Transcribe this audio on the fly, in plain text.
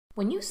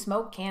When you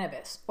smoke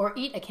cannabis or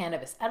eat a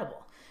cannabis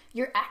edible,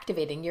 you're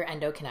activating your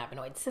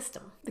endocannabinoid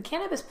system. The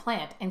cannabis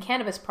plant and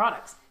cannabis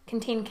products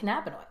contain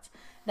cannabinoids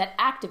that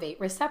activate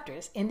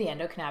receptors in the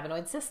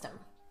endocannabinoid system.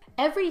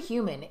 Every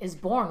human is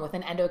born with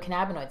an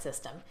endocannabinoid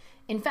system.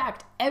 In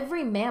fact,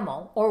 every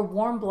mammal or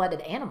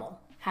warm-blooded animal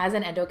has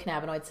an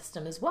endocannabinoid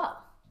system as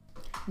well.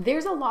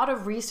 There's a lot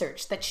of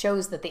research that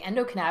shows that the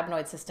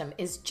endocannabinoid system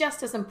is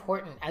just as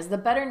important as the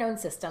better-known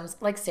systems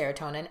like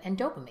serotonin and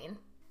dopamine.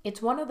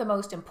 It's one of the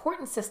most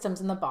important systems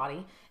in the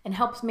body and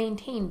helps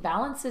maintain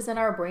balances in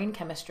our brain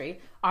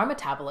chemistry, our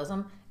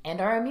metabolism,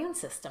 and our immune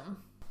system.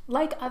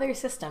 Like other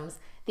systems,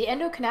 the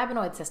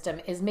endocannabinoid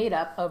system is made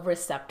up of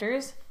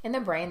receptors in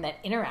the brain that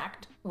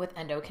interact with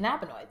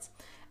endocannabinoids.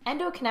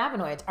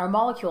 Endocannabinoids are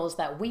molecules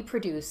that we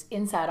produce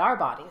inside our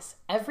bodies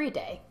every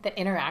day that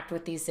interact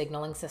with these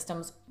signaling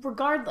systems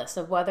regardless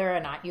of whether or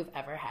not you've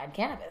ever had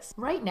cannabis.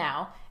 Right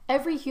now,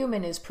 every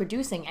human is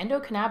producing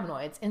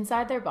endocannabinoids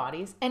inside their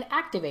bodies and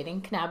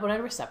activating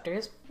cannabinoid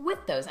receptors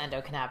with those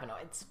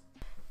endocannabinoids.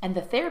 And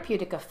the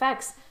therapeutic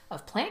effects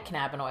of plant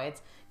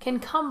cannabinoids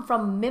can come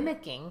from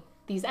mimicking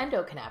these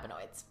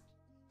endocannabinoids.